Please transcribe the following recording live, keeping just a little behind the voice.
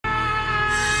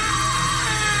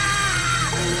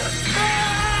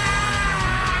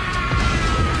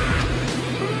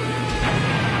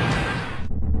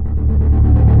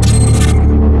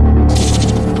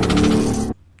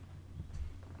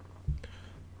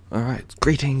Alright,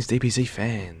 greetings DBZ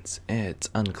fans, it's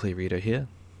Unclear Reader here.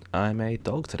 I'm a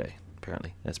dog today,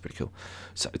 apparently, that's pretty cool.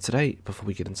 So today, before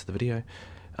we get into the video,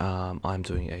 I'm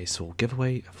doing a small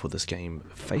giveaway for this game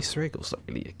FaceRig. It's not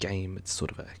really a game, it's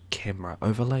sort of a camera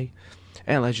overlay,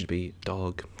 and it allows you to be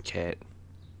dog, cat,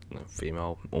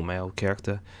 female or male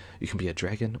character. You can be a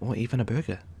dragon or even a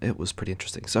burger. It was pretty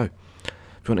interesting. So,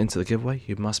 if you want to enter the giveaway,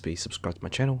 you must be subscribed to my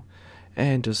channel,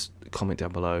 and just comment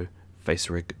down below,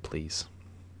 FaceRig please.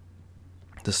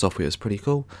 The software is pretty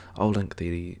cool. I'll link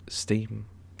the Steam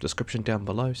description down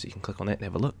below so you can click on that and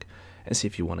have a look and see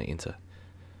if you want to enter.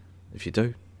 If you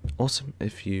do, awesome.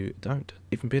 If you don't,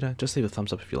 even better. Just leave a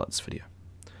thumbs up if you like this video.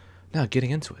 Now, getting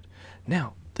into it.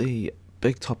 Now, the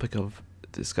big topic of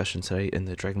discussion today in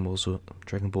the Dragon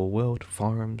Ball world,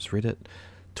 forums, Reddit,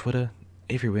 Twitter,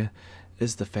 everywhere,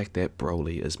 is the fact that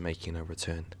BROLY is making a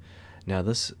return. Now,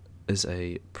 this is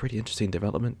a pretty interesting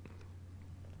development.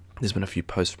 There's been a few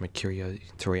posts from Akira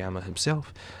Toriyama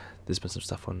himself. There's been some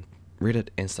stuff on Reddit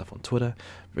and stuff on Twitter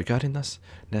regarding this.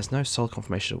 And there's no solid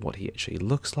confirmation of what he actually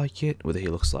looks like yet, whether he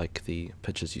looks like the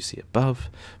pictures you see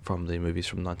above from the movies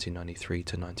from 1993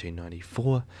 to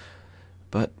 1994.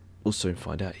 But we'll soon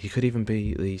find out. He could even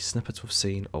be the snippets we've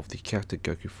seen of the character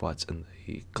Goku fights in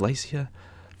the glacier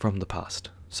from the past.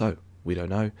 So, we don't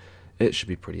know. It should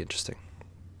be pretty interesting.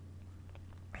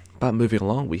 But moving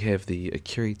along, we have the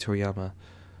Akira Toriyama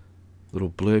little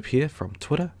blurb here from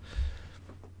Twitter,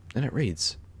 and it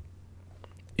reads,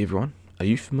 "Everyone, are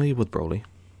you familiar with BROLY?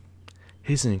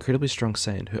 He's an incredibly strong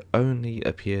Saiyan who only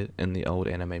appeared in the old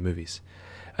anime movies,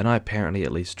 and I apparently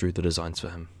at least drew the designs for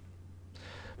him.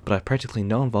 But I had practically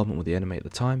no involvement with the anime at the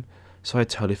time, so I had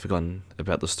totally forgotten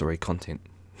about the story content."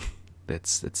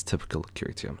 That's typical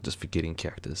Akira Toriyama, just forgetting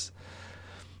characters.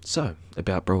 So,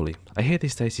 about BROLY. I hear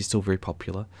these days he's still very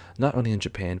popular, not only in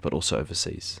Japan but also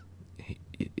overseas.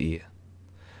 Yeah.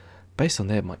 Based on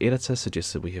that, my editor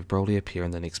suggested we have BROLY appear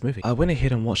in the next movie. I went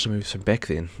ahead and watched the movies from back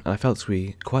then, and I felt it would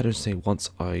be quite interesting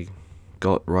once I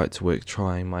got right to work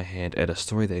trying my hand at a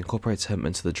story that incorporates him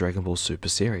into the Dragon Ball Super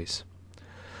series.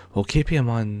 While keeping in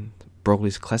mind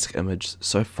BROLY's classic image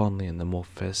so fondly in the more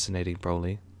fascinating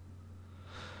BROLY,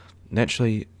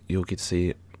 naturally you'll get to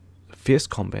see fierce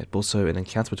combat, but also an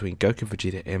encounter between Goku,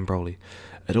 Vegeta and BROLY.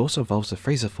 It also involves the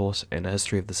Frezia Force and a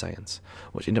history of the Saiyans,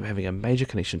 which end up having a major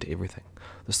connection to everything.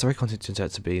 The story content turns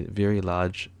out to be very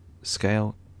large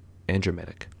scale and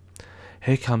dramatic.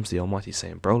 Here comes the almighty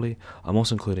Saiyan BROLY. I'm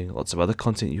also including lots of other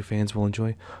content you fans will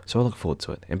enjoy, so I look forward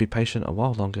to it, and be patient a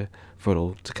while longer for it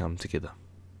all to come together.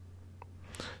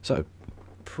 So,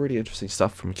 pretty interesting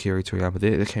stuff from Akira Toriyama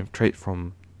there. It came straight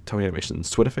from Toei Animation's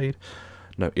Twitter feed.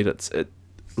 No edits. It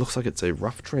looks like it's a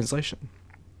rough translation.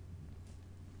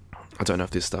 I don't know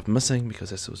if there's stuff missing, because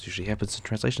that's what usually happens in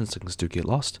translations, things do get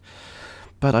lost.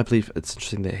 But I believe it's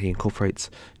interesting that he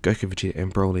incorporates Goku, Vegeta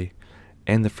and BROLY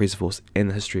and the Frezia Force and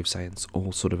the history of Saiyans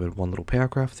all sort of in one little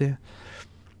paragraph there.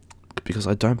 Because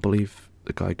I don't believe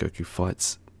the guy Goku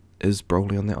fights is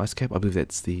BROLY on that ice cap. I believe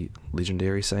that's the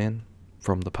legendary Saiyan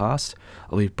from the past.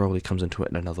 I believe BROLY comes into it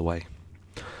in another way.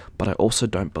 But I also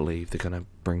don't believe they're going to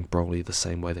bring BROLY the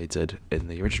same way they did in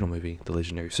the original movie, the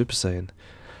legendary Super Saiyan,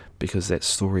 because that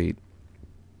story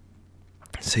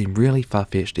seemed really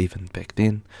far-fetched even back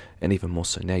then, and even more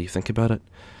so now you think about it.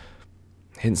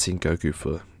 I hadn't seen Goku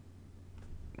for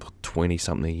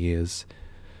 20-something years.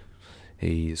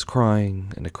 He's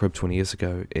crying in a crib 20 years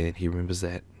ago, and he remembers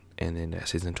that, and then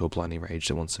heads into a blinding rage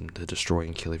that wants him to destroy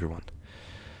and kill everyone.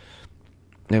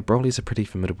 Now, Broly's a pretty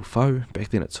formidable foe. Back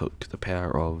then it took the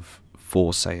power of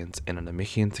 4 Saiyans and a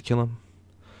Namekian to kill him.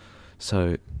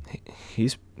 So,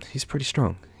 he's pretty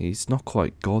strong. He's not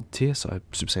quite God tier, so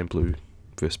Super Saiyan Blue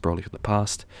versus BROLY from the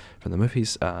past, from the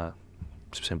movies, Super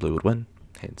Saiyan Blue would win,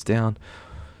 hands down.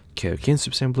 Kaioken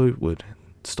Super Saiyan Blue would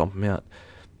stomp him out,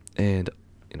 and,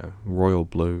 Royal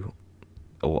Blue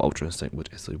or Ultra Instinct would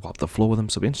actually wipe the floor with him.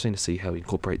 So it'll be interesting to see how he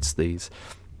incorporates these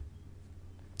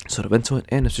sort of into it,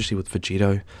 and especially with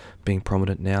Vegeta being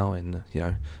prominent now, and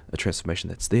a transformation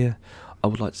that's there. I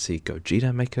would like to see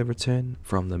Gogeta make a return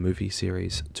from the movie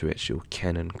series to actual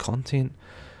canon content,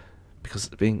 because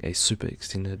being a super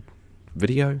extended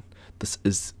video, this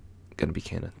is going to be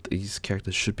canon. These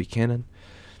characters should be canon,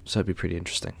 so it'd be pretty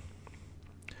interesting.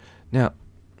 Now,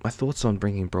 my thoughts on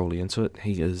bringing BROLY into it.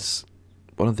 He is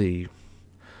one of the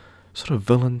sort of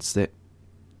villains that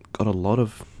got a lot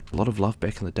of love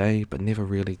back in the day, but never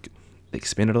really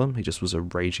expanded on him. He just was a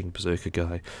raging berserker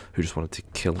guy who just wanted to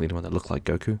kill anyone that looked like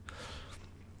Goku.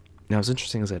 Now, as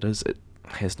interesting as that is, it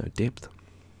has no depth.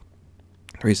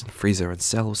 The reason Frieza and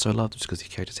Cell were so loved was because the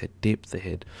characters had depth, they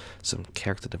had some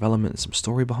character development and some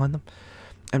story behind them.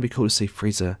 And it'd be cool to see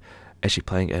Frieza actually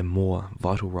playing a more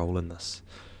vital role in this.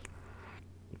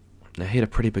 Now, he had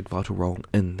a pretty big vital role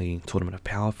in the Tournament of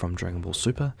Power from Dragon Ball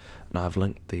Super, and I've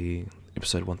linked the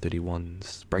episode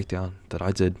 131's breakdown that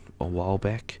I did a while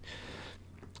back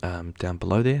down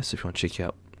below there, so if you want to check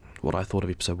out what I thought of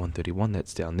episode 131,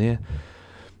 that's down there.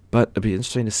 But it'd be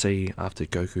interesting to see after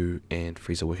Goku and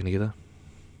Frezia working together,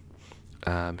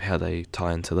 how they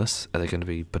tie into this. Are they going to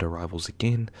be bitter rivals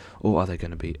again, or are they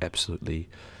going to be absolutely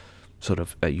sort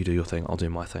of, you do your thing, I'll do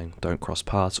my thing, don't cross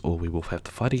paths, or we will have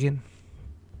to fight again?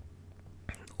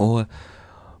 Or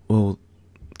will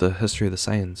the history of the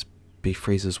Saiyans be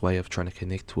Frieza's way of trying to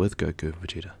connect with Goku and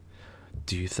Vegeta?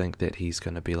 Do you think that he's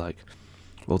going to be like,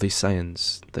 well, these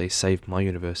Saiyans, they saved my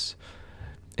universe,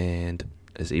 and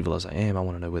as evil as I am, I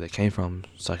want to know where they came from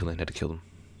so I can learn how to kill them?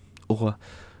 Or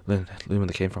learn where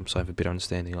they came from so I have a better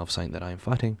understanding of something that I am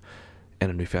fighting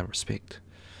and a newfound respect?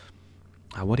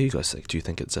 What do you guys think? Do you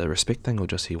think it's a respect thing, or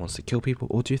just he wants to kill people?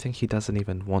 Or do you think he doesn't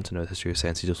even want to know the history of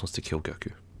Saiyans, he just wants to kill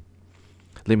Goku?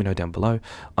 Let me know down below.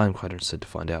 I'm quite interested to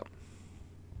find out.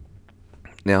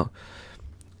 Now,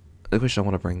 the question I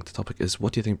want to bring to the topic is,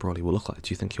 what do you think Broly will look like?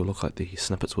 Do you think he'll look like the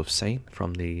snippets we've seen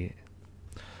from the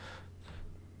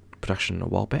production a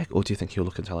while back, or do you think he'll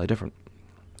look entirely different?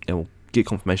 And we'll get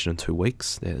confirmation in 2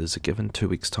 weeks. There is a given 2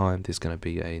 weeks time. There's going to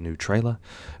be a new trailer,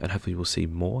 and hopefully we'll see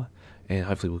more, and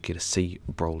hopefully we'll get to see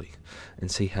Broly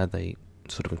and see how they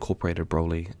sort of incorporated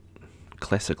Broly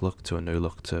classic look to a new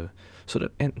look to sort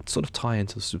of tie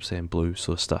into the Super Saiyan Blue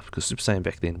sort of stuff, because Super Saiyan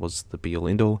back then was the be all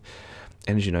end all,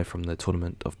 and as you know from the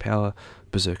Tournament of Power,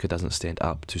 Berserker doesn't stand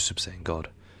up to Super Saiyan God.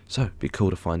 So it'd be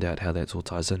cool to find out how that all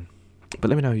ties in. But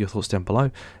let me know your thoughts down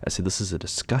below. As I said, this is a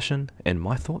discussion and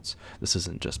my thoughts. This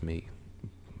isn't just me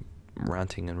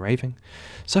ranting and raving.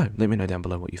 So let me know down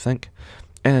below what you think.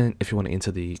 And if you want to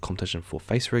enter the competition for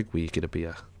FaceRig, where you get to be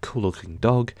a cool looking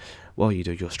dog while you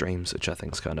do your streams, which I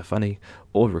think is kind of funny,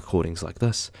 or recordings like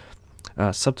this,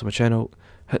 sub to my channel,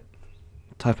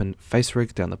 type in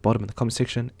FaceRig down the bottom in the comment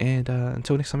section, and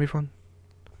until next time everyone,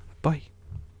 bye.